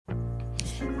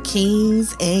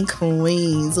Kings and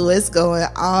queens, what's going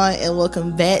on? And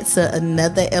welcome back to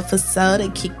another episode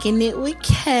of Kicking It with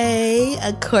Kay.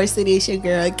 Of course, it is your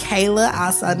girl Kayla,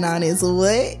 also known as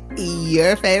what?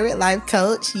 Your favorite life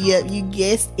coach. Yep, you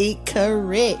guessed it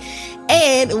correct.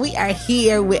 And we are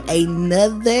here with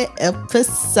another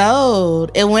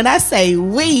episode. And when I say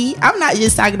we, I'm not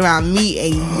just talking about me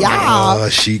and y'all.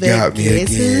 She got me again.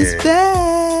 Is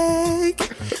back.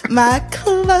 My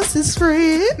closest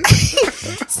friend.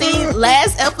 See,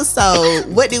 last episode,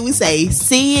 what did we say?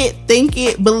 See it, think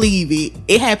it, believe it.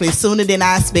 It happened sooner than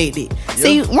I expected. Yep.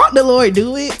 See, won't the Lord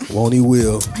do it? Won't he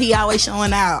will. He always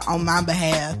showing out on my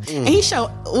behalf. And he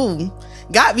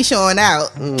God be showing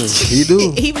out. He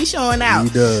do. He be showing out. He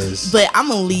does. But I'm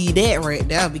going to leave that right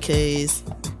there because...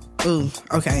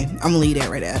 okay. I'm going to leave that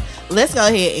right there. Let's go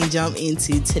ahead and jump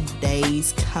into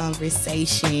today's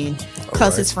conversation.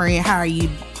 Closest friend, how are you?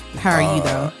 How are you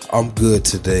though? I'm good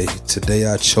today. Today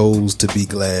I chose to be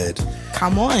glad.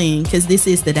 Come on, because this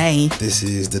is the day. This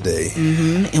is the day.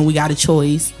 And we got a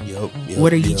choice. Yep.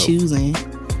 What are you choosing?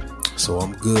 So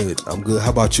I'm good. How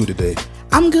about you today?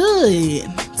 I'm good.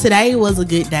 Today was a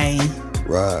good day.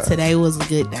 Right. Today was a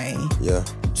good day. Yeah.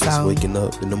 Just waking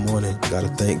up in the morning. Gotta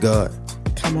thank God.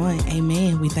 Come on.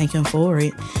 Amen. We thank him for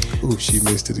it. Ooh, she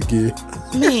missed it again.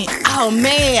 Man,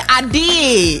 I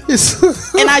did.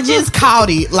 And I just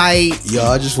caught it. Like, yo,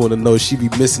 I just want to know she be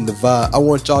missing the vibe. I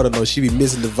want y'all to know she be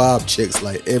missing the vibe checks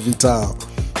like every time.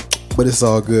 But it's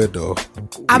all good though.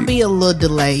 I be a little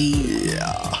delayed.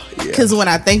 Yeah. Because when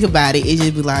I think about it, it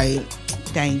just be like,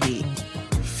 dang it.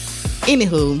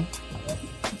 Anywho,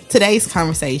 today's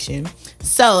conversation.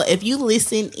 So if you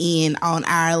listen in on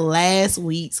our last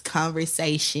week's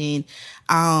conversation,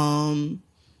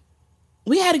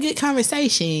 we had a good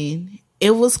conversation.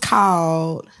 It was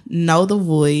called Know the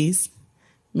Voice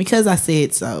because I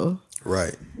said so.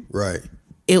 Right.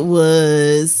 It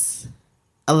was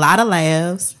a lot of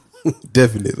laughs.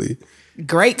 Definitely.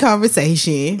 Great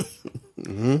conversation.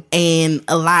 And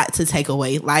a lot to take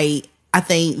away. Like, I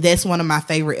think that's one of my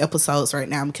favorite episodes right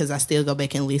now because I still go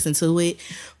back and listen to it.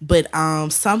 But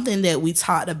something that we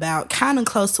talked about kind of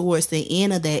close towards the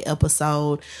end of that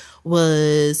episode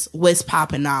was what's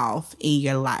popping off in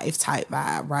your life type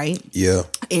vibe, right? Yeah.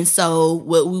 And so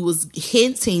what we was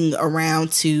hinting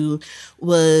around to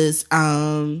was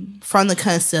from the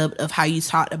concept of how you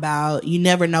talked about you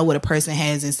never know what a person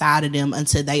has inside of them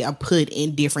until they are put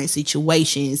in different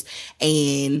situations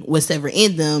and whatever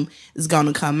in them is going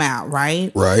to come out,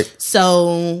 right? Right.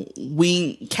 So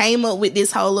we came up with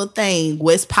this whole little thing,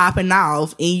 what's popping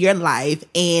off in your life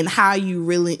and how you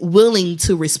really willing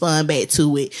to respond back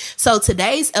to it. So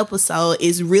today's episode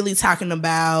is really talking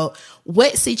about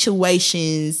what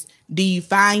situations do you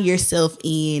find yourself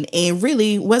in and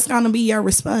really what's going to be your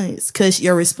response? Because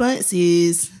your response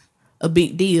is a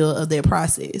big deal of that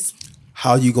process.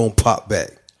 How you going to pop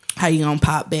back? How you going to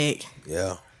pop back?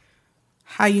 Yeah.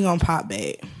 How you going to pop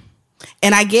back?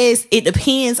 And I guess it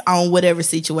depends on whatever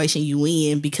situation you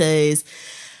in because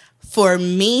for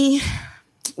me...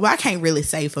 Well, I can't really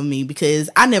say for me because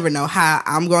I never know how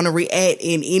I'm going to react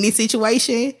in any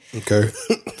situation. Okay.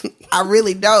 I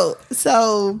really don't.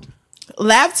 So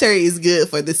laughter is good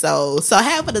for the soul. So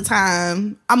half of the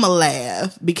time I'm going to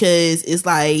laugh because it's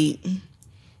like,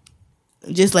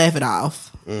 just laugh it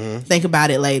off. Think about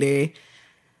it later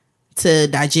to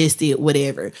digest it,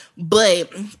 whatever. But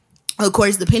of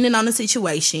course, depending on the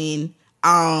situation,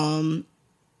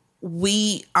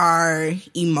 we are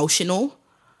emotional.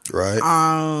 Right.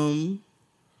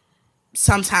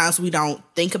 Sometimes we don't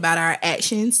think about our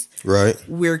actions. Right.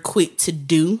 We're quick to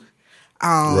do.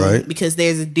 Right. Because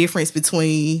there's a difference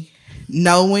between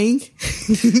knowing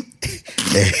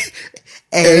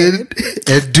and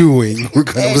doing. We're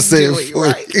gonna say it for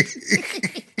right.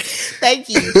 Thank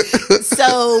you.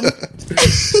 So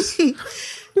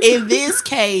in this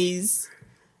case,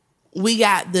 we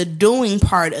got the doing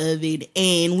part of it,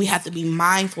 and we have to be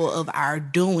mindful of our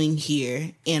doing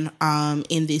here in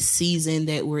this season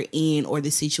that we're in or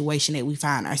the situation that we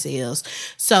find ourselves.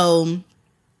 So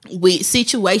with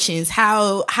situations,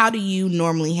 how do you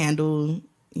normally handle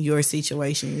your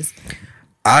situations?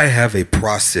 I have a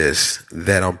process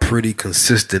that I'm pretty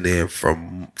consistent in for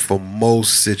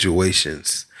most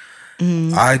situations.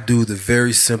 I do the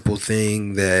very simple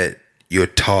thing that you're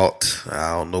taught.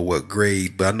 I don't know what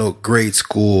grade, but I know grade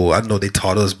school. I know they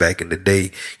taught us back in the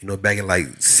day, back in like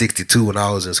 62 when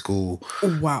I was in school.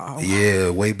 Wow. Yeah,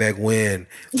 way back when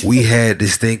we had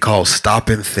this thing called stop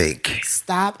and think.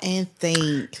 Stop and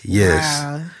think. Yes.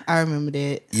 Wow. I remember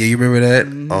that. Yeah, you remember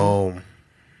that?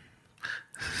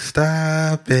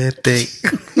 Stop and think.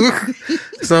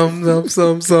 Some. It'll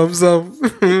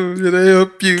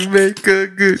help you make a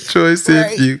good choice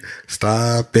if you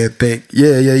stop and think.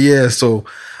 Yeah. So,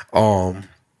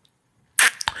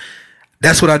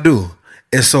 that's what I do.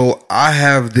 And so I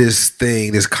have this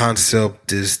thing, this concept,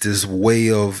 this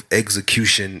way of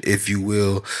execution, if you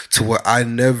will, to where I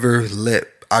never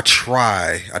I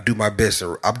do my best.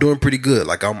 I'm doing pretty good.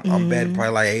 Like I'm batting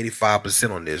probably like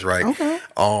 85% on this, right? Okay.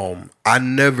 I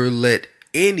never let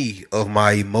any of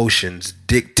my emotions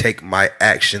dictate my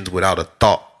actions without a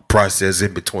thought process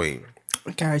in between.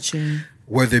 Got you.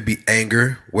 Whether it be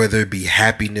anger, whether it be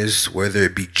happiness, whether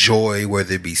it be joy,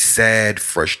 whether it be sad,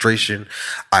 frustration,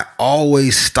 I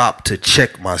always stop to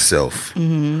check myself,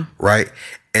 right?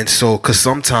 And so, because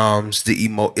sometimes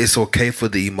it's okay for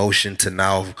the emotion to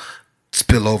now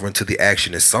spill over into the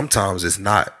action, and sometimes it's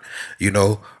not.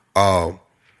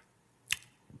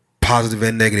 Positive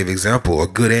and negative example, a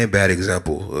good and bad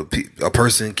example. A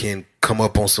person can come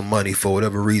up on some money for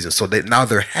whatever reason, so that now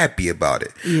they're happy about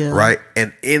it, right?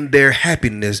 And in their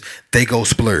happiness, they go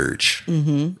splurge,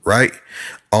 right?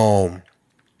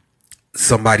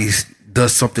 Somebody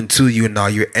does something to you, and now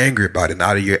you're angry about it. And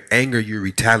out of your anger, you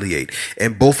retaliate,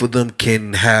 and both of them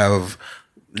can have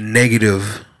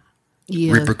negative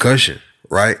repercussion,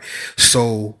 right?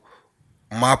 So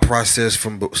my process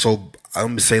I'm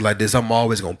gonna say it like this: I'm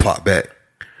always gonna pop back.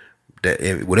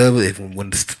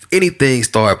 When anything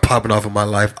started popping off in my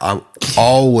life, I'm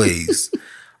always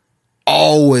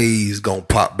gonna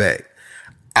pop back.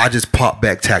 I just pop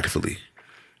back tactfully.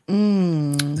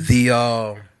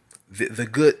 The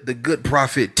good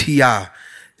prophet T.I.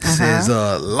 says,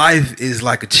 life is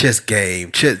like a chess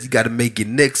game. Chess, you got to make your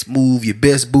next move your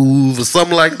best move or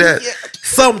something like that.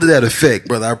 Something to that effect,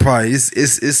 brother.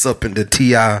 It's up in the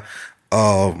T.I.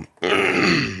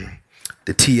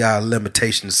 The T.I.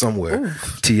 limitation somewhere.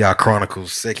 T.I.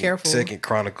 Chronicles, second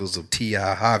Chronicles of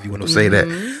T.I. However you want to say that.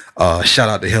 Shout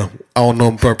out to him. I don't know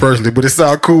him personally, but it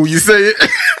sounds cool. You say it.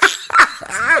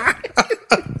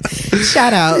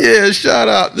 Shout out. Yeah, shout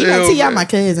out. You know T.I. my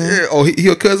cousin. Yeah. Oh, he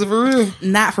your cousin for real?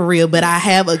 Not for real, but I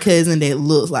have a cousin that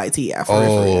looks like T.I. for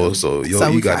real. So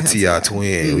you got a T.I.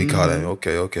 twin. We call him.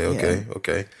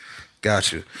 Okay.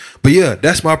 Got you. But yeah,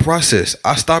 that's my process.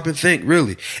 I stop and think,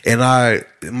 really. And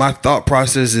my thought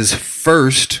process is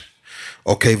first,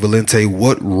 okay, Valente,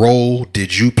 what role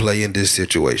did you play in this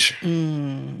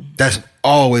situation? That's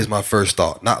always my first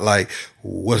thought. Not like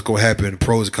what's going to happen,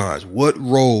 pros and cons. What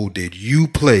role did you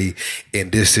play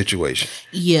in this situation?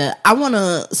 Yeah, I want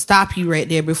to stop you right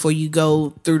there before you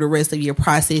go through the rest of your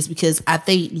process, because I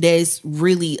think that's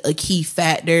really a key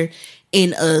factor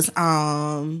in us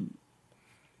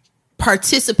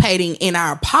participating in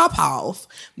our pop-off,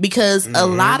 because a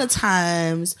lot of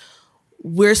times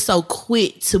we're so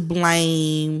quick to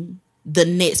blame the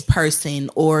next person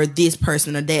or this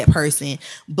person or that person,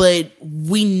 but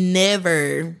we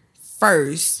never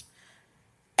first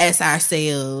ask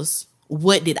ourselves,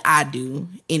 what did I do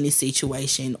in this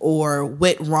situation, or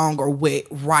what wrong or what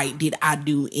right did I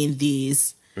do in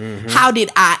this? How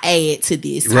did I add to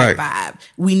this vibe?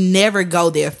 We never go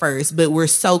there first, but we're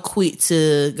so quick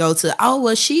to go to, oh,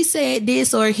 well, she said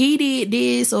this or he did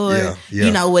this or,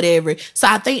 whatever. So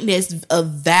I think that's a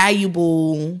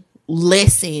valuable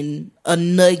lesson, a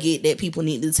nugget that people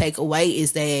need to take away,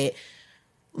 is that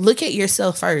look at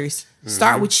yourself first.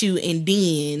 Start with you and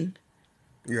then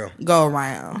go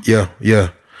around. Yeah.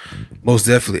 Most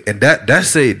definitely. And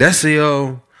that's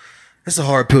a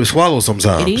hard pill to swallow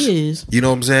sometimes. It is. You know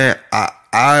what I'm saying?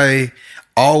 I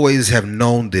always have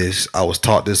known this. I was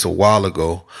taught this a while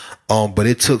ago. But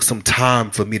it took some time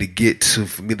for me to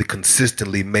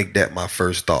consistently make that my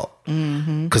first thought.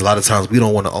 Because a lot of times we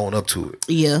don't want to own up to it.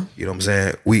 Yeah. You know what I'm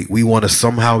saying? We want to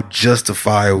somehow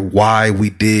justify why we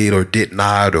did or did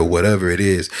not or whatever it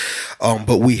is.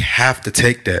 But we have to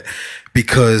take that,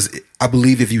 because I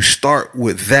believe if you start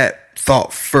with that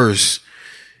thought first,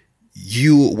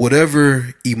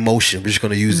 whatever emotion, we're just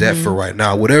going to use that for right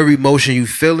now, whatever emotion you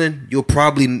feeling, you'll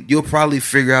probably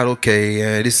figure out,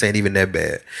 okay, this ain't even that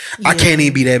bad. I can't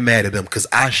even be that mad at them because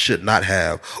I should not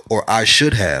have, or I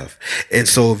should have. And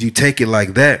so if you take it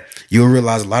like that, you'll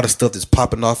realize a lot of stuff that's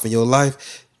popping off in your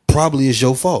life probably is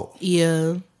your fault.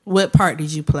 Yeah. What part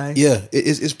did you play? Yeah,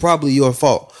 it's probably your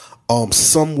fault.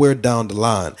 Somewhere down the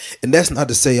line. And that's not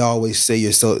to say always tell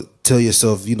yourself,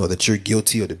 that you're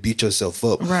guilty or to beat yourself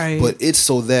up. Right. But it's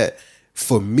so that,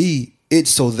 for me,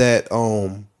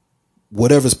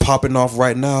 whatever's popping off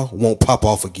right now won't pop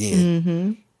off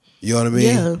again. You know what I mean?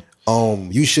 Yeah.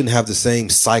 You shouldn't have the same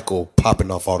cycle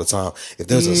popping off all the time. If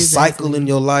there's a cycle in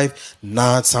your life,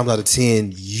 9 times out of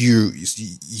 10, you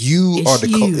are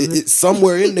it's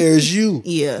somewhere in there is you.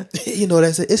 Yeah. You know,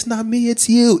 that's it. It's not me, it's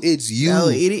you. It's you. No,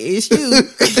 it's you.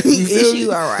 It's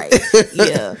you, all right.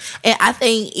 Yeah. And I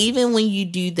think even when you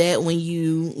do that, when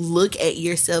you look at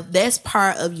yourself, that's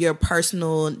part of your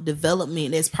personal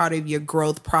development. That's part of your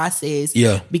growth process.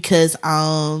 Yeah. Because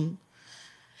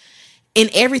in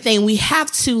everything, we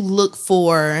have to look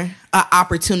for an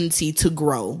opportunity to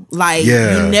grow. Like,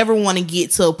 you never want to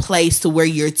get to a place to where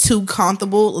you're too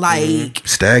comfortable, like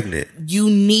stagnant. You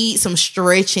need some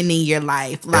stretching in your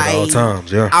life. Like, at all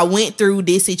times, yeah. I went through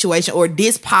this situation, or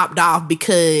this popped off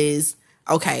because,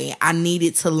 okay, I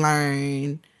needed to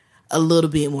learn a little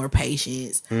bit more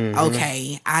patience.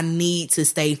 Okay, I need to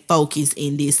stay focused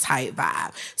in this type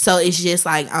vibe. So it's just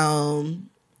like,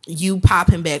 you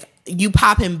popping back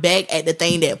at the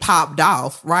thing that popped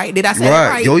off, right? Did I say that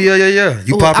right? Oh, yeah.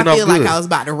 You popping off good. I feel like I was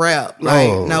about to rap. Like,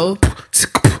 no.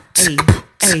 Hey.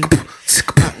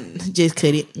 Just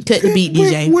cut it. Cut the beat,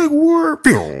 DJ.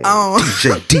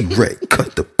 DJ D-Ray,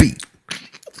 cut the beat.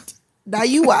 Now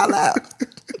you wild out.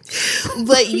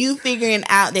 But you figuring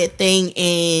out that thing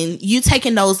and you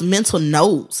taking those mental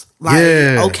notes. Like,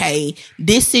 okay,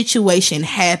 this situation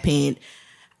happened.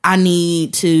 I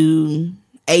need to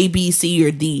A, B, C,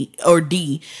 or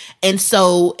D. And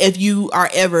so if you are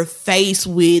ever faced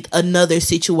with another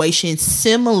situation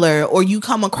similar, or you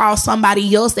come across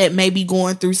somebody else that may be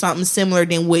going through something similar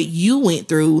than what you went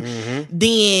through,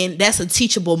 then that's a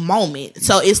teachable moment.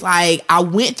 So it's like, I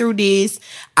went through this,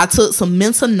 I took some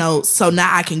mental notes, so now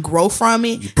I can grow from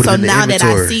it. So now that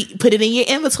I see, put it in your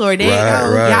inventory. There you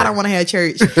go. Right. Y'all don't want to have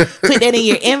church. Put that in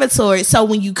your inventory. So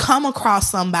when you come across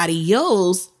somebody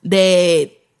else that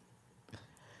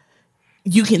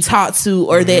you can talk to,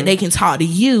 or that they can talk to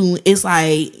you, it's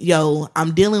like, yo,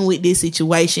 I'm dealing with this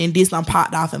situation. This done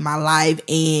popped off in my life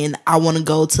and I want to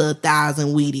go to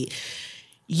 1,000 with it.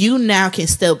 You now can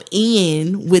step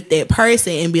in with that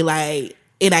person and be like,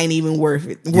 it ain't even worth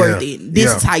it.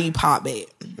 This is how you pop back.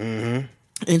 And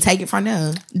take it from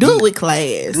there. Do it with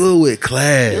class.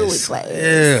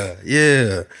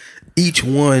 Yeah. Each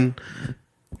one,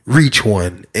 reach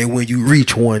one. And when you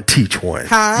reach one, teach one.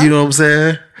 You know what I'm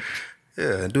saying?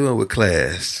 Yeah, do it with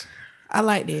class. I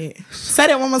like that. Say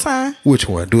that one more time. Which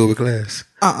one? Do it with class?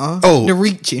 Oh, the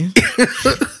reaching.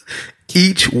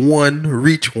 Each one,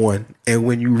 reach one, and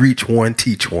when you reach one,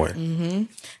 teach one.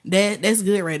 That's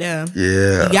good right there.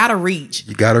 Yeah, you gotta reach.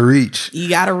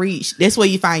 That's where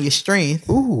you find your strength.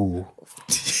 Ooh.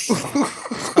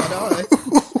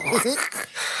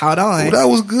 Hold on. Ooh, that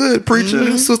was good,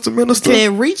 preacher, sister minister.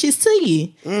 It reaches to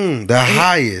you. The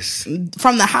highest.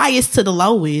 From the highest to the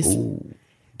lowest. Ooh,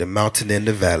 the mountain and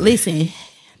the valley. Listen,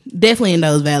 definitely in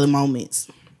those valley moments.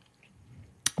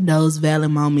 This is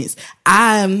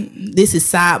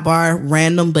sidebar,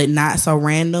 random, but not so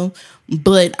random.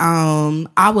 But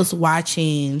I was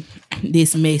watching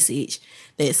this message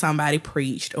that somebody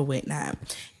preached or whatnot,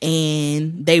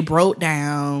 and they broke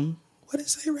down, what did it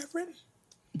say, Reverend?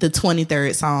 The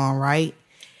 23rd Psalm, right?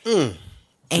 And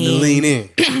lean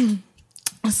in.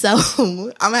 So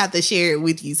I'm gonna have to share it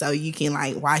with you so you can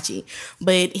like watch it.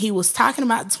 But he was talking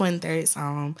about the 23rd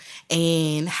Psalm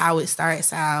and how it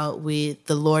starts out with,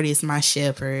 the Lord is my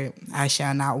shepherd, I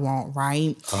shall not want,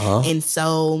 right? And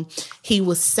so he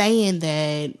was saying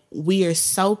that we are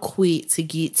so quick to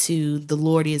get to the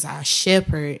Lord is our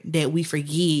shepherd that we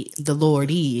forget the Lord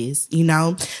is, you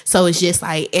know? So it's just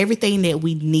like everything that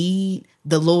we need,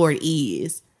 the Lord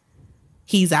is.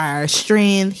 He's our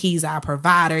strength. He's our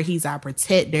provider. He's our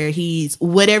protector. He's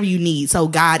whatever you need. So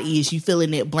God is, you fill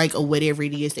in that blank of whatever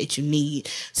it is that you need.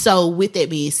 So with that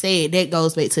being said, that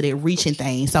goes back to that reaching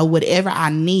thing. So whatever I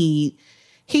need,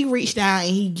 he reached out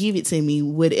and he give it to me,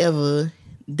 whatever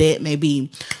that may be.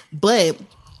 But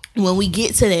when we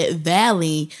get to that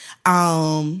valley,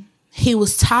 he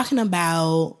was talking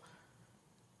about,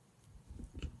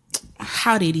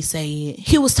 how did he say it?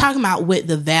 He was talking about what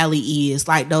the valley is,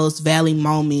 like those valley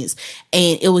moments.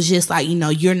 And it was just like, you know,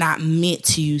 you're not meant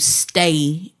to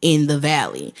stay in the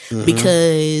valley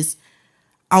because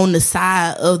on the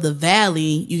side of the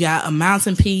valley, you got a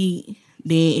mountain peak,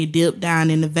 then it dipped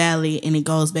down in the valley and it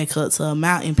goes back up to a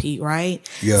mountain peak, right?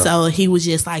 Yeah. So he was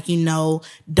just like, you know,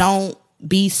 don't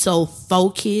be so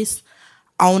focused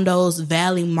on those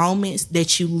valley moments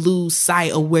that you lose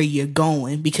sight of where you're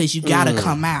going because you gotta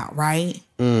come out, right?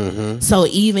 So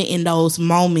even in those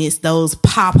moments, those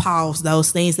pop-offs,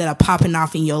 those things that are popping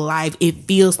off in your life, it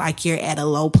feels like you're at a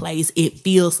low place. It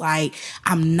feels like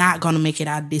I'm not going to make it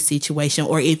out of this situation,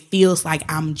 or it feels like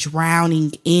I'm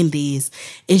drowning in this.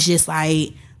 It's just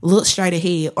like, look straight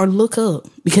ahead or look up,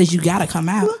 because you got to come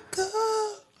out. Look up.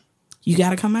 You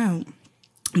got to come out.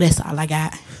 That's all I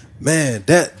got. Man,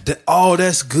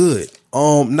 that's good.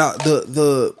 Now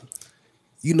the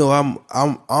you know,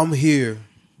 I'm here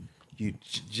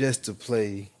just to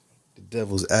play the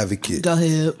devil's advocate. Go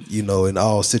ahead. You know, in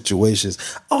all situations.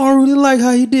 I don't really like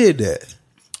how he did that.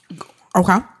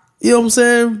 Okay. You know what I'm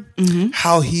saying?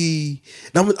 How he.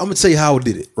 Now I'm gonna tell you how I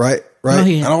did it. Right.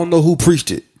 I don't know who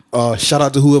preached it. Shout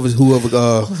out to whoever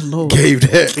gave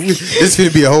that. This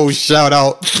finna be a whole shout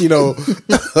out. You know,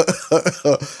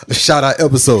 a shout out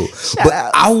episode.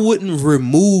 I wouldn't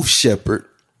remove shepherd.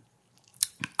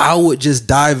 I would just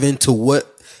dive into what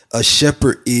a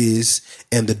shepherd is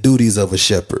and the duties of a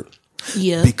shepherd.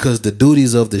 Yeah. Because the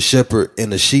duties of the shepherd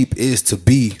and the sheep is to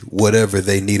be whatever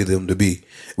they needed them to be.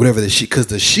 Whatever the sheep, because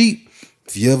the sheep,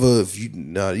 this is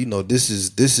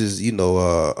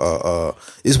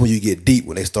when you get deep,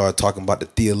 when they start talking about the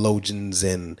theologians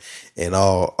and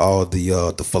all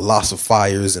the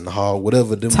philosophers and how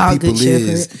whatever them people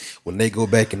is, when they go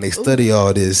back and they study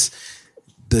all this,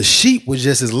 the sheep was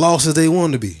just as lost as they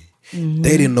wanted to be.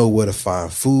 They didn't know where to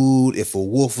find food. If a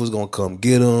wolf was gonna come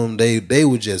get them, they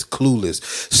were just clueless.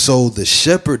 So the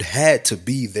shepherd had to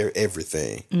be their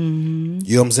everything.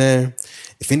 You know what I'm saying?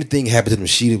 If anything happened to them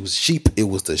sheep, it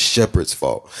was the shepherd's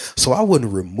fault. So I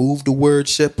wouldn't remove the word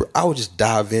shepherd. I would just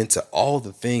dive into all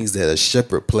the things that a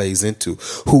shepherd plays into.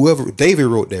 Whoever David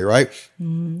wrote that, right?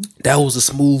 That was a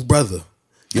smooth brother.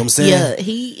 You know what I'm saying? Yeah,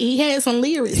 he had some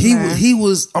lyrics. He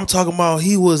was. I'm talking about.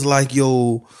 He was like,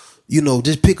 yo. You know,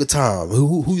 just pick a time.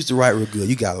 Who used to write real good?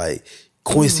 You got like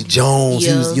Quincy Jones.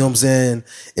 Yeah. He was, you know what I'm saying?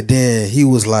 And then he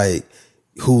was like,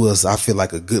 who was, I feel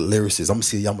like, a good lyricist. I'm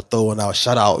gonna throw one out.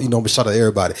 Shout out, I'm gonna shout out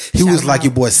everybody. He was like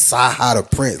your boy Sci-Hi the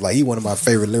Prince. Like, he one of my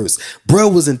favorite lyrics. Bro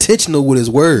was intentional with his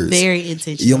words. Very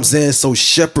intentional. You know what I'm saying? So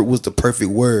shepherd was the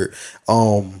perfect word.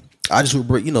 I just,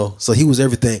 so he was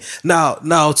everything.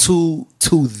 Now to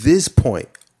this point,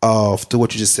 to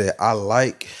what you just said, I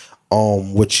like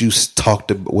what you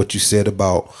talked about, what you said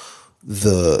about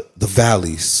the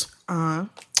valleys, quote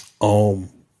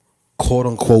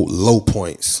unquote low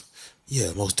points.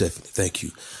 Yeah, most definitely. Thank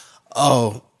you.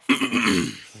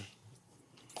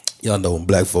 Y'all know when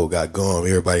black folk got gum,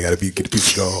 everybody got to get the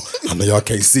picture going. I know y'all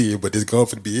can't see it, but this gum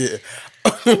finna be here.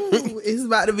 Ooh, it's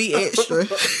about to be extra.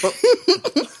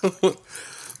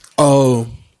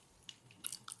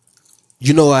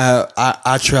 You know,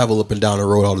 I travel up and down the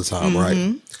road all the time,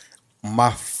 right?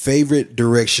 My favorite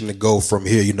direction to go from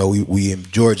here, you know, we in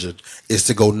Georgia, is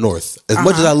to go north. As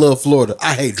much as I love Florida,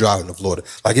 I hate driving to Florida.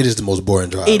 Like, it is the most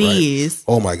boring drive. It is.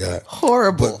 Oh my God.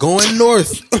 Horrible. But going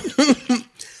north,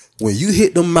 when you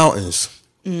hit the mountains,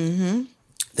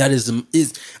 that is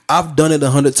I've done it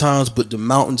 100 times, but the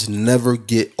mountains never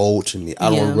get old to me.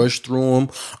 I don't rush through them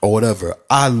or whatever.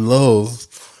 I love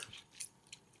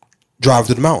driving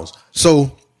through the mountains.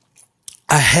 So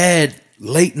I had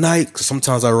late night, because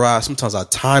sometimes I ride, sometimes I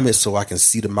time it so I can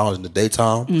see the mountains in the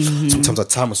daytime. Sometimes I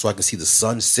time it so I can see the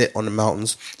sun set on the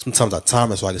mountains. Sometimes I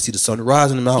time it so I can see the sun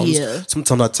rise in the mountains.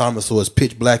 Sometimes I time it so it's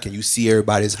pitch black and you see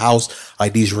everybody's house,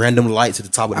 like these random lights at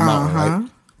the top of the mountain, right?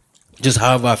 Just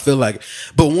however I feel like.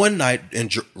 But one night in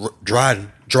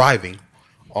driving,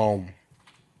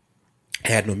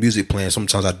 had no music playing.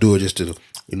 Sometimes I do it just to,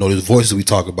 there's voices we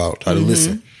talk about, try to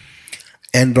listen.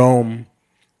 And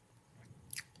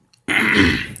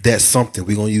that's something.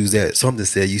 We're gonna use that. Something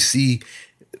said, you see,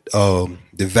 the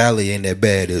valley ain't that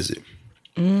bad, is it?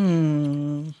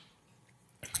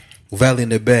 Valley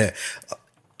ain't that bad.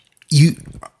 You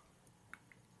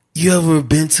ever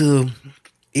been to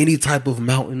any type of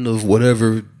mountain of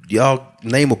whatever? Y'all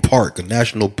name a park, a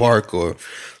national park or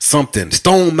something.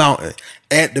 Stone Mountain.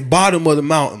 At the bottom of the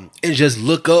mountain, and just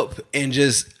look up and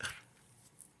just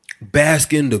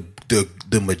bask in the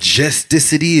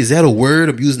majesticity. Is that a word?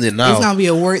 I'm using it now. It's gonna be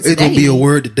a word today. It's gonna be a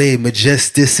word today.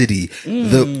 Majesticity.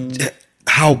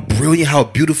 How brilliant, how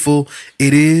beautiful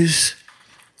it is.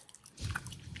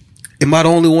 Am I the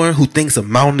only one who thinks a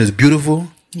mountain is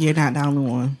beautiful? You're not the only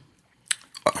one.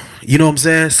 You know what I'm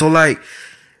saying? So, like,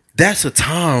 that's a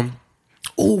time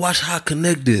Oh, watch how I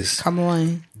connect this. Come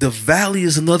on. The valley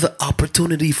is another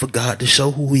opportunity for God to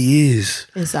show who he is.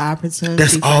 It's an opportunity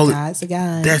That's for all. God to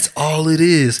God. That's all it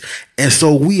is. And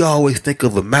so we always think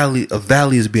of a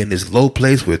valley as being this low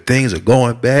place where things are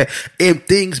going bad, and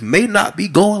things may not be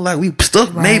going like we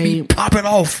stuff may be popping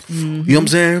off. You know what I'm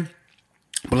saying?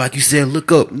 But like you said,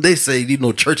 look up. They say, you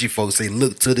know, churchy folks say,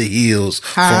 look to the hills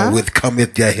from with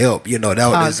cometh your help. You know, that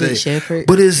what they say. Shepherd.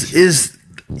 But it's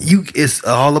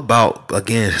all about,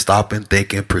 again, stopping,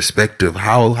 thinking, perspective.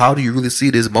 How do you really see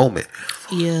this moment?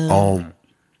 Yeah.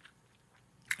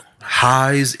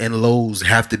 Highs and lows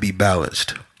have to be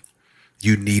balanced.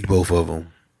 You need both of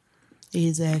them.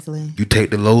 Exactly. You take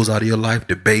the lows out of your life,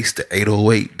 the bass, the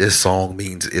 808, this song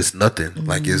means it's nothing.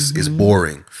 Like it's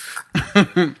boring.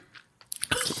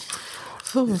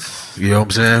 You know what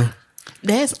I'm saying?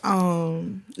 That's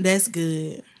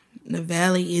good. The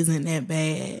valley isn't that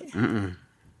bad.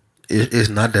 It's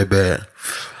not that bad.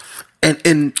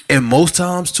 And most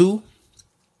times too,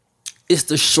 it's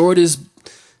the shortest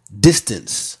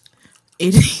distance.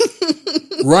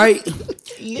 Right?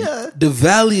 Yeah. The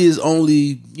valley is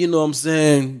only, you know what I'm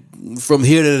saying, from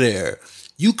here to there.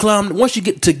 You climb, once you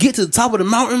get to the top of the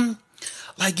mountain,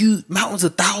 like mountains are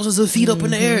thousands of feet up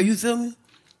in the air, you feel me?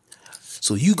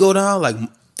 So you go down, like,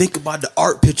 think about the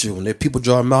art picture when people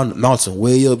draw a mountain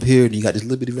way up here and you got this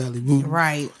little bitty valley.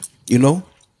 Right. You know?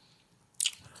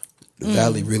 The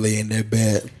valley really ain't that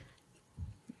bad.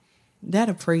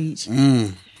 That'll preach.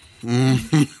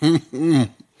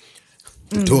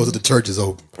 The doors of the church is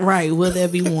open. Right. Will there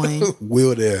be one?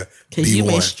 Will there be one? Because you've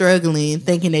been struggling,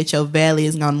 thinking that your valley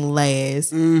is going to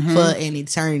last for an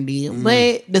eternity.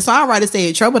 But the songwriter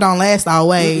said, trouble don't last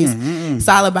always. It's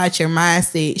all about your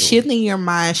mindset. Shifting your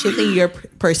mind, shifting your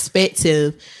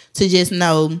perspective to just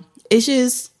know it's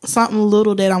just something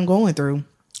little that I'm going through.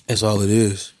 That's all it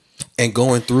is. And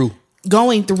going through,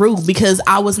 because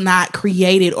I was not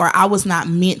created, or I was not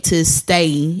meant to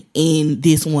stay in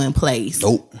this one place.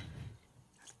 Nope.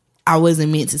 I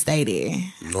wasn't meant to stay there.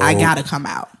 Nope. I gotta come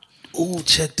out. Ooh,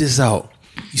 check this out.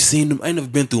 You seen them? I ain't never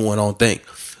been through one, I don't think.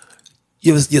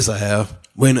 Yes, I have.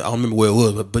 I don't remember where it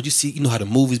was, but you know how the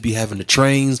movies be having the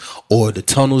trains or the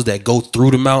tunnels that go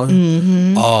through the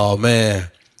mountain? Oh man,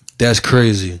 that's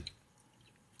crazy.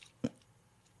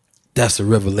 That's a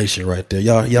revelation right there.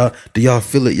 Y'all, do y'all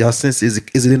feel it? Y'all sense it?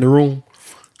 Is it in the room?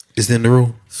 Is it in the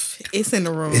room? It's in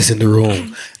the room. It's in the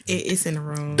room. It's in the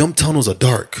room. Them tunnels are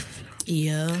dark.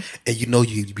 Yeah. And you know,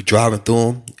 you be driving through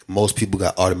them. Most people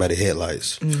got automatic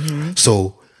headlights.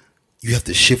 So you have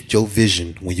to shift your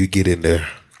vision when you get in there.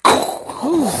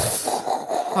 Ooh.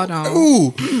 Hold on.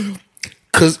 Ooh.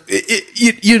 Because,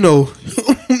 you know,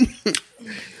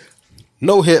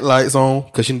 no headlights on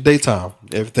because in the daytime,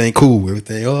 everything cool.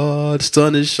 Everything, the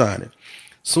sun is shining.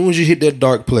 As soon as you hit that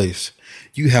dark place,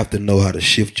 you have to know how to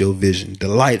shift your vision. The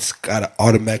lights got to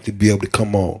automatically be able to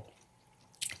come on.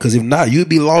 Because if not, you'll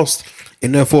be lost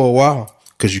in there for a while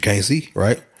because you can't see,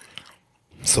 right?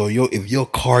 So if your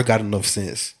car got enough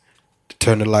sense to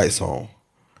turn the lights on,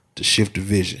 to shift the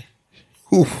vision,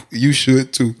 you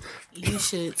should too. You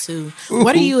should too.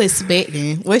 What are you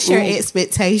expecting? What's your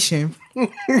expectation?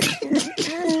 What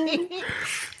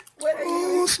are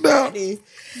you expecting?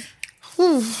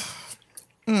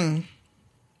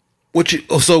 What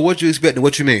you expecting?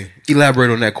 What you mean?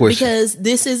 Elaborate on that question. Because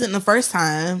this isn't the first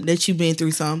time that you've been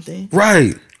through something.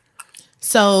 Right.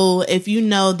 So if you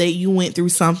know that you went through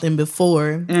something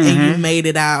before and you made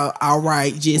it out all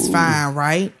right, just fine,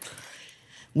 right?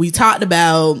 We talked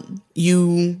about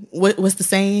what's the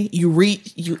saying?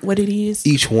 What it is?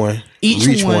 Reach one.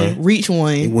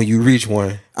 And when you reach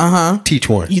one, teach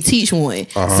one. You teach one.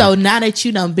 So now that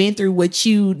you done been through what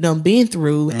you done been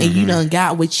through and you done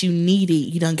got what you needed,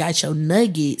 you done got your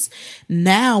nuggets.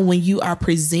 Now when you are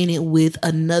presented with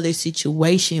another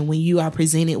situation, when you are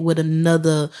presented with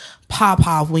another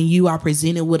pop-off, when you are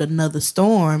presented with another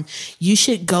storm, you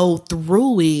should go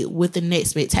through it with an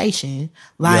expectation.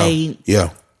 Like,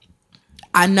 yeah.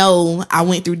 I know I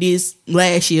went through this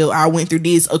last year. I went through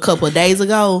this a couple of days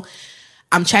ago.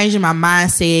 I'm changing my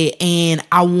mindset and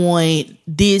I want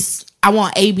this. I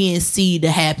want A, B, and C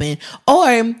to happen. Or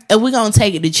if we're going to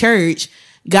take it to church,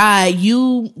 God,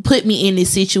 you put me in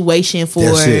this situation for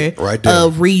a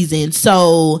reason.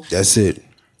 So that's it.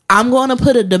 I'm going to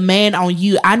put a demand on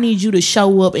you. I need you to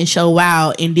show up and show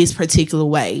out in this particular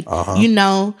way. You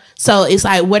know? So it's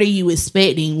like, what are you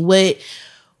expecting?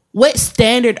 what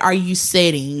standard are you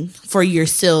setting for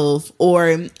yourself?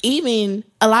 Or even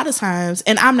a lot of times,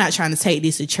 and I'm not trying to take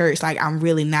this to church, like I'm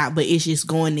really not, but it's just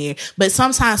going there. But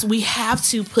sometimes we have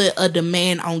to put a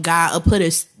demand on God, or put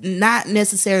not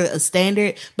necessarily a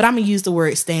standard, but I'm going to use the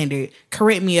word standard.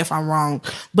 Correct me if I'm wrong.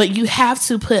 But you have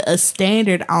to put a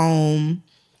standard on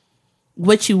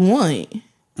what you want.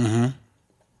 Mm-hmm.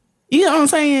 You know what I'm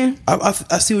saying? I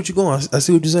see what you're going. I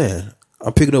see what you're saying.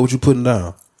 I'm picking up what you're putting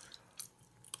down.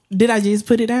 Did I just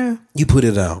put it down? You put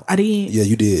it down. I did. Yeah,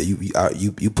 you did.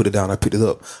 You put it down. I picked it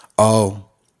up.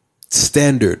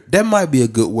 Standard. That might be a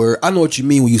good word. I know what you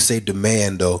mean when you say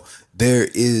demand, though. There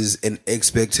is an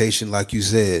expectation, like you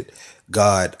said.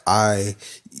 God, I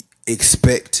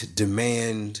expect,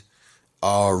 demand,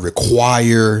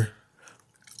 require,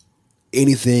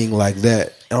 anything like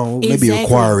that. Maybe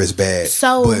require is bad.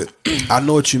 But I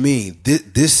know what you mean.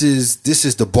 This is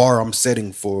the bar I'm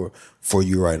setting for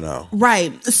you right now.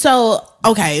 Right. So,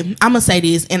 okay, I'm going to say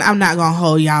this, and I'm not going to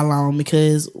hold y'all long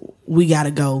because we got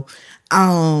to go.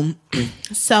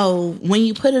 So when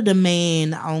you put a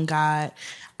demand on God,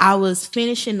 I was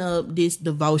finishing up this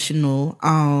devotional,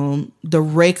 the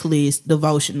Reckless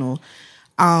devotional.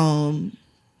 Y'all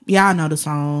know the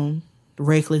song,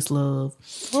 Reckless Love.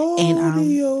 Oh, and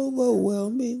the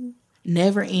overwhelming,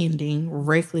 never ending,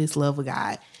 reckless love of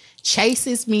God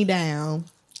chases me down,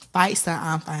 fights till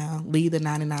I'm found, leave the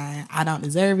 99. I don't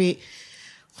deserve it.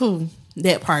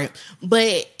 That part.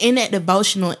 But in that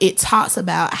devotional, it talks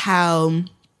about how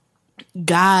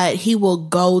God, he will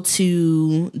go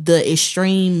to the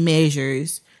extreme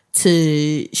measures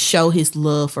to show his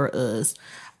love for us.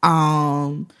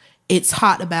 It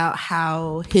talked about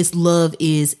how his love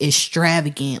is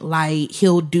extravagant. Like,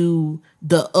 he'll do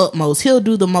the utmost. He'll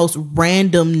do the most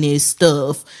randomness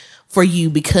stuff for you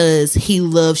because he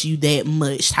loves you that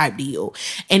much, type deal.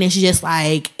 And it's just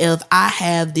like, if I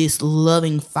have this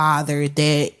loving father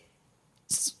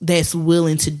that's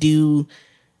willing to do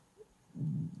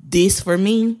this for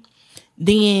me,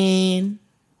 then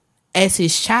as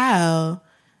his child,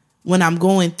 when I'm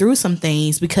going through some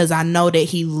things, because I know that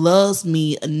he loves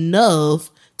me enough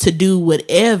to do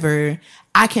whatever,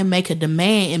 I can make a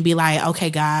demand and be like, okay,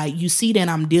 God, you see that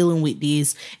I'm dealing with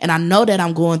this, and I know that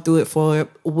I'm going through it for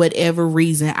whatever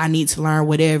reason. I need to learn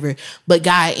whatever. But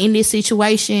God, in this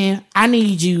situation, I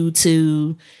need you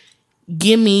to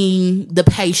give me the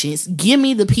patience, give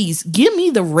me the peace, give me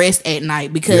the rest at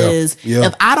night, because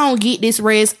if I don't get this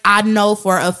rest, I know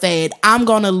for a fact I'm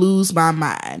gonna lose my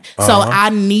mind. So I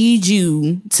need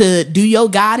you to do your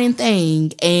guiding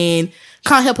thing and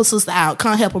can't help a sister out,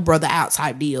 can't help a brother out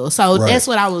type deal. So that's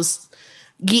what I was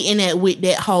getting at with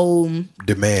that whole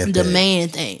demand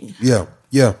thing. Yeah.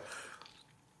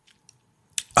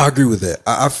 I agree with that.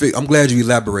 I'm glad you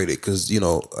elaborated, because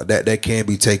that can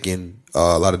be taken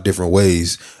a lot of different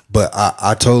ways, but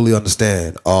I totally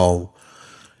understand.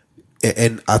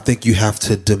 And I think you have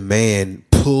to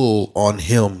pull on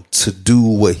him to do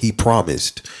what he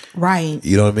promised. Right.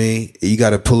 You know what I mean? You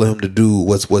got to pull him to do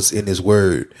what's in his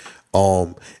word.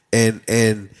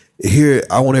 And here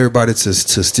I want everybody to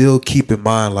still keep in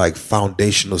mind, like,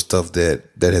 foundational stuff that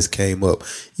has came up.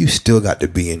 You still got to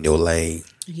be in your lane.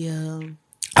 Yeah.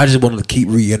 I just wanted to keep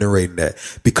reiterating that,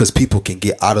 because people can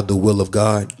get out of the will of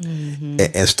God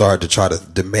and start to try to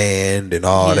demand and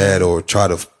all that, or try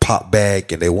to pop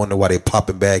back, and they wonder why they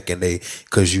popping back, and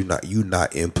because you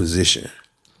not in position.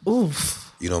 Oof.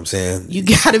 You know what I'm saying? You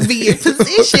gotta be in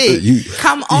position.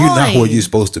 Come on, you're not where you're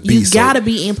supposed to be. You gotta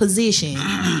be in position.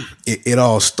 It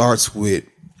all starts with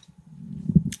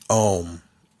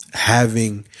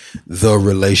having the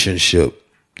relationship,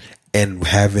 and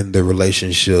having the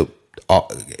relationship.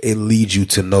 It leads you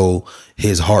to know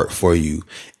his heart for you,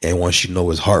 and once you know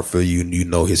his heart for you, you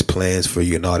know his plans for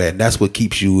you and all that, and that's what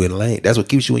keeps you in lane. That's what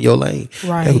keeps you in your lane.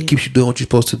 Right. That's what keeps you doing what you're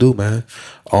supposed to do, man.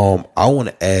 I want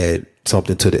to add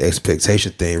something to the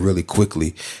expectation thing really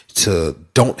quickly. To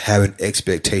don't have an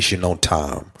expectation on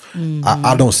time.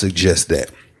 I don't suggest that.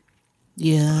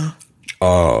 Yeah.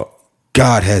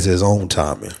 God has his own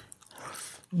timing.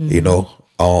 Now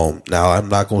I'm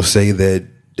not gonna say that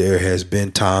there has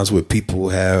been times where people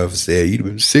have said, you've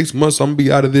been 6 months, I'm gonna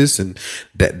be out of this, and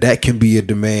that can be a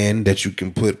demand that you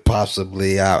can put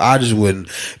possibly out. I just wouldn't,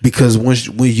 because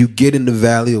when you get in the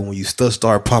valley, or when you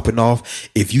start popping off,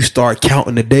 if you start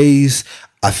counting the days,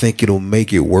 I think it'll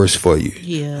make it worse for you.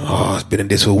 Yeah. Oh, I've been in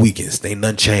this for weekends, ain't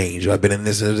nothing changed. I've been in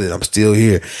this, I'm still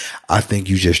here. I think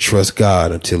you just trust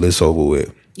God until it's over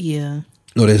with. Yeah.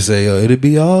 No, they say it'll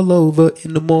be all over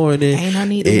in the morning. Ain't no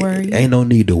need to worry. Ain't no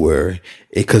need to worry.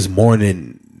 Because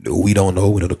morning, we don't know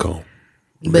when it'll come.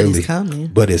 But really. It's coming.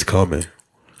 But it's coming.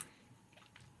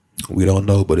 We don't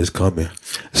know, but it's coming.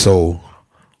 So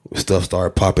stuff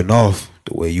started popping off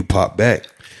the way you pop back.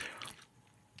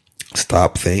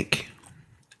 Stop, think,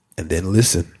 and then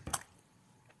listen.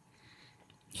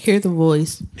 Hear the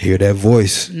voice. Hear that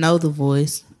voice. Know the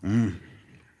voice.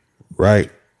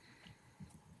 Right.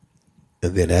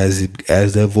 And then as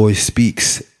that voice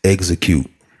speaks, execute.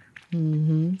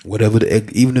 Whatever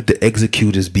even if the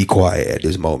executors be quiet at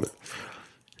this moment.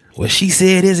 What she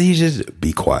said is you just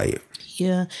be quiet.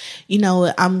 Yeah. You know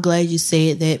what? I'm glad you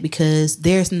said that because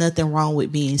there's nothing wrong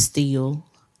with being still.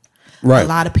 Right. A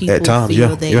lot of people at times,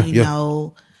 feel that, you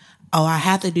know, oh, I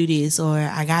have to do this or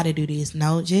I got to do this.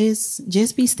 No,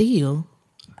 just be still.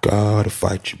 God will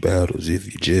fight your battles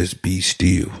if you just be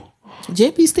still.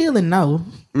 Just be still and know.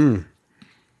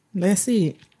 That's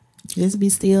it. Just be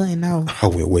still and know. I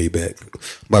went way back.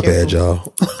 My bad,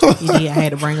 y'all. You did. I had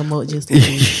to bring them up just a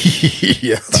bit.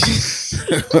 Yeah.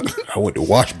 I went to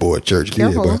washboard church.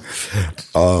 Careful.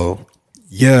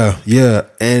 Yeah.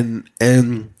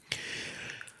 And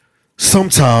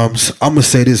sometimes I'm gonna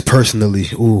say this personally.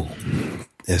 Ooh,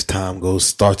 as time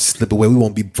starts to slip away, we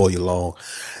won't be before you long.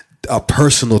 A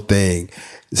personal thing.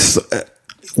 So,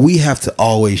 we have to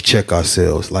always check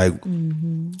ourselves. Like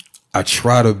I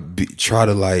try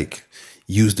to like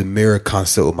use the mirror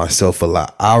concept with myself a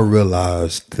lot. I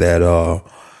realized that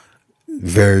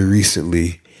very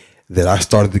recently that I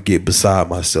started to get beside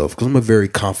myself because I'm a very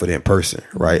confident person,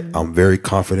 right? I'm very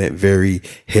confident, very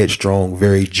headstrong,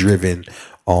 very driven.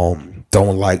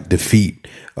 Don't like defeat.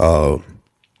 I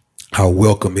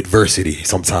welcome adversity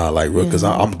sometimes, like because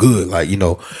I'm good, like you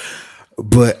know.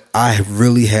 But I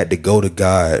really had to go to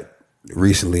God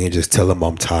recently and just tell him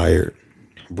I'm tired.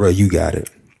 Bro, you got it.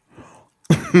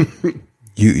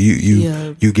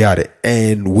 You got it.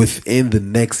 And within the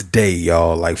next day,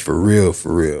 y'all, like for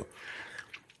real,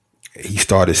 he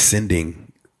started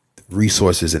sending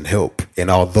resources and help. And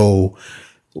although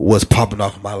what's popping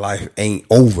off in my life ain't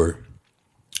over,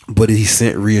 but he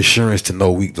sent reassurance to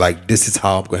know this is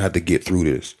how I'm gonna have to get through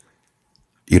this.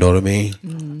 You know what I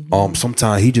mean?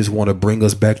 Sometimes he just want to bring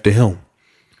us back to him.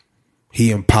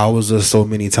 He empowers us so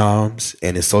many times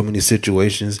and in so many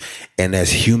situations. And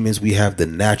as humans, we have the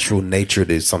natural nature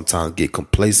to sometimes get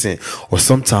complacent or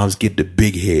sometimes get the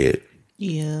big head.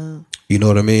 Yeah. You know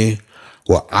what I mean?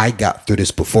 Well, I got through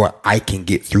this before. I can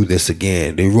get through this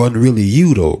again. It wasn't really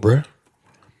you though, bruh.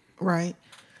 Right.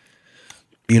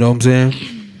 You know what I'm saying?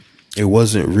 It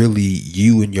wasn't really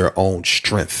you and your own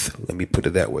strength. Let me put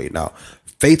it that way. Now,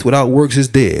 faith without works is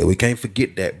dead. We can't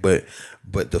forget that. But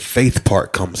the faith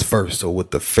part comes first. So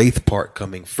with the faith part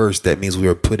coming first, that means we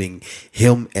are putting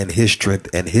him and his strength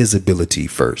and his ability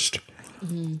first.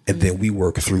 And then we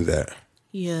work through that.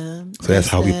 Yeah. So that's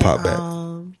how we pop back.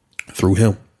 Through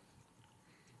him.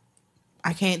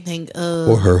 I can't think of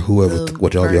or her, whoever,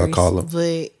 whatever y'all call them.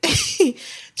 But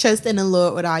trust in the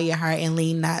Lord with all your heart and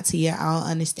lean not to your own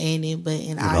understanding, but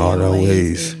in all your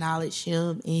ways acknowledge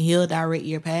him and he'll direct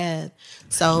your path.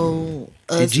 So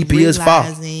us GPS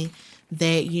realizing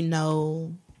that, you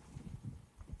know,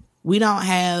 we don't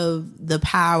have the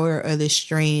power or the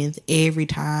strength every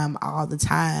time, all the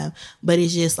time, but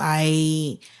it's just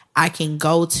like I can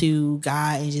go to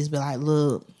God and just be like,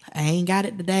 look, I ain't got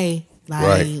it today. Like,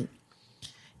 right.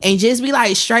 And just be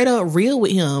like straight up real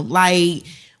with him. Like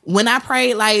when I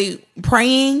pray, like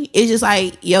praying, it's just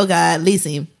like, yo, God,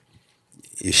 listen.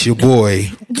 It's your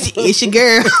boy. It's your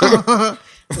girl.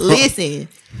 Listen,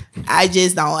 I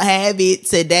just don't have it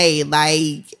today.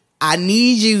 Like, I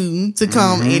need you to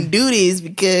come and do this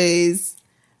because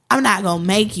I'm not going to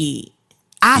make it.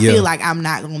 I feel like I'm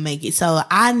not going to make it. So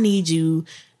I need you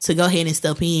to go ahead and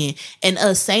step in. And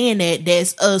us saying that,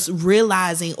 that's us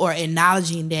realizing or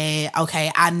acknowledging that,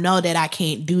 okay, I know that I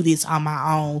can't do this on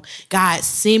my own. God,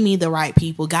 send me the right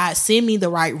people. God, send me the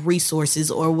right resources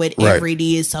or whatever it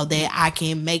is so that I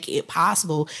can make it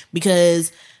possible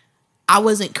because I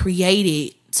wasn't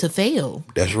created to fail.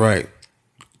 That's right.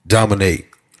 Dominate.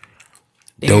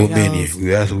 Dominion.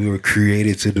 That's what we were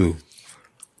created to do.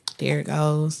 There it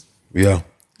goes. Yeah.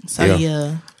 So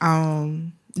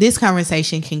this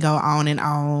conversation can go on and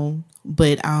on,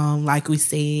 but like we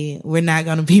said, we're not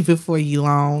gonna be before you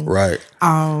long. Right.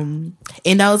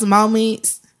 In those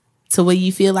moments to where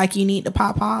you feel like you need to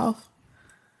pop off,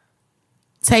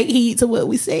 take heed to what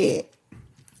we said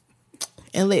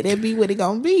and let that be what it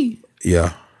gonna be.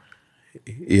 Yeah.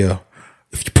 Yeah.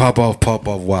 If you pop off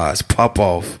wise. Pop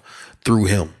off through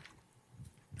him.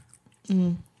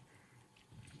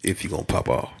 If you're gonna pop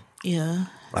off. Yeah.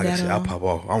 Like I said, I'll pop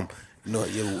off. You know,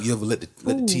 you ever let the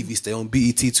TV stay on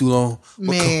BET too long?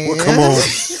 Man. Well, come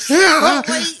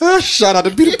on. Shout out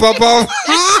to Peter Pop off.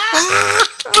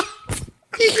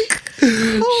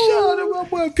 Shout out to my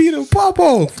boy Peter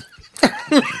Popoff.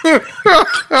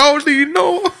 I don't even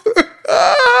know.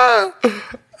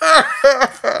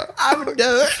 I'm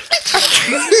done.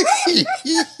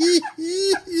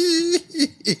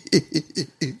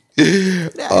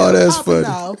 Oh, that's Popping funny.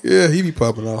 off. Yeah, he be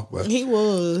popping off, but He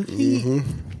was.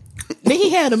 Then he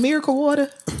had a miracle water.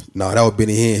 no, that was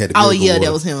Benny Hinn. Had the Oh, Miracle yeah, Water.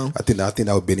 that was him. I think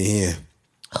that was Benny Hinn.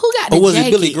 Who got the Or was jacket?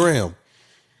 it Billy Graham?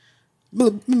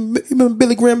 You remember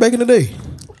Billy Graham back in the day?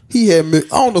 He had. I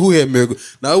don't know who had Miracle.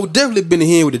 Now it was definitely Benny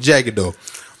Hinn with the jacket though.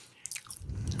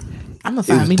 I'm gonna It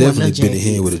find was me one of definitely the Benny Hinn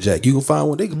jackets. with a jacket. You can find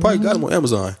one. They could probably got them on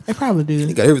Amazon. They probably do.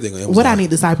 They got everything on Amazon. What I need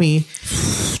to type in?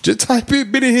 Just type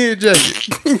in Benny Hinn jacket.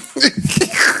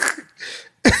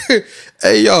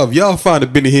 Hey y'all, if y'all find a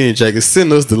Benny Hinn jacket,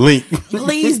 send us the link.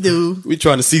 Please do. We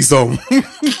trying to see something.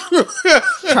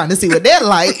 Trying to see what they're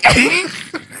like.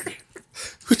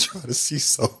 We trying to see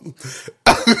something.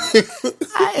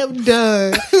 I am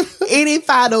done. Any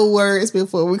final words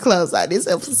before we close out this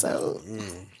episode?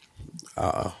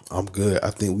 I'm good.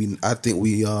 I think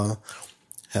we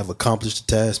have accomplished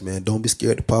the task, man. Don't be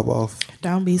scared to pop off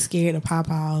Don't be scared to pop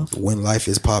off. when life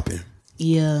is popping.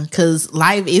 Yeah, because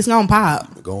life is gonna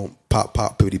pop. Go pop,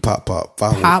 pippity, pop.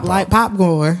 Follow it, Pop like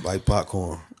popcorn. like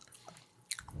popcorn.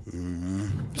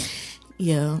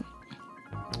 Yeah.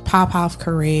 Pop off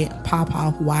correct. Pop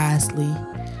off wisely.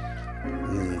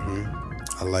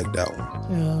 I like that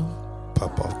one. Yeah.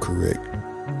 Pop off correct.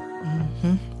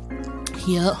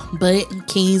 Yep. But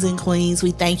kings and queens, we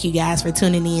thank you guys for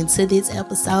tuning in to this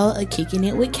episode of Kicking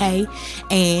It with Kay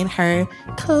and her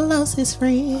closest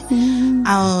friend.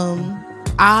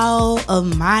 All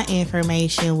of my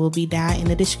information will be down in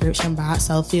the description box,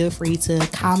 so feel free to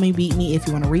call me, beat me if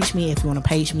you want to reach me, if you want to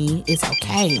page me, it's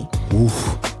okay.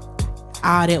 Oof.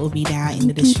 All that will be down in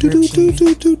the description.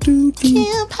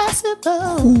 Kim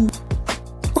Possible.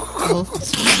 Oh.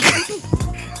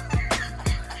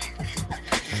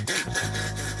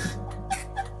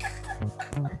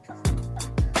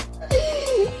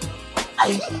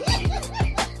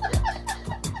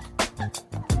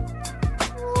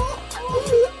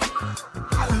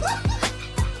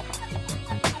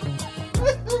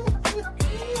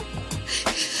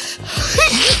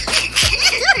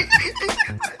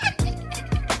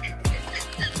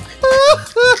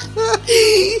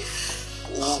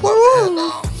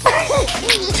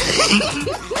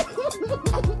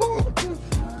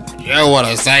 You want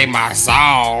to say my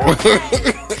song?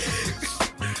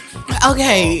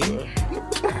 Okay.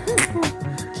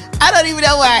 I don't even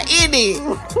know where I ended.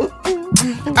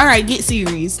 All right, get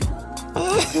serious.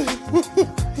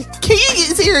 Can you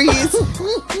get serious?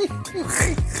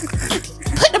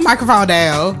 Put the microphone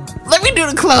down. Let me do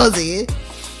the closing.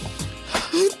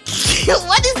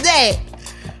 What is that?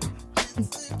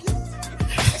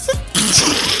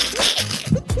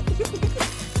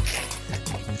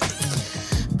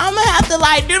 I'm gonna have to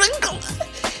like do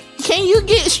the. Can you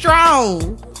get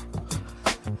strong?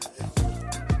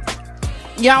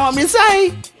 Y'all want me to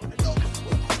say?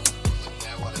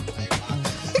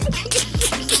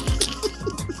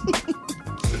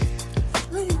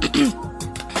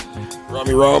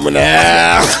 Rummy Roma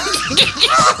now.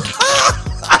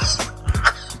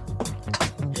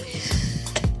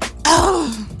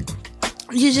 Oh,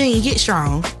 Eugene, get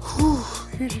strong.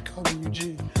 He called me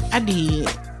Eugene. I did.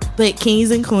 But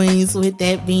kings and queens, with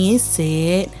that being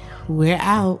said, we're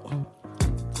out.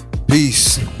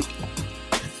 Peace.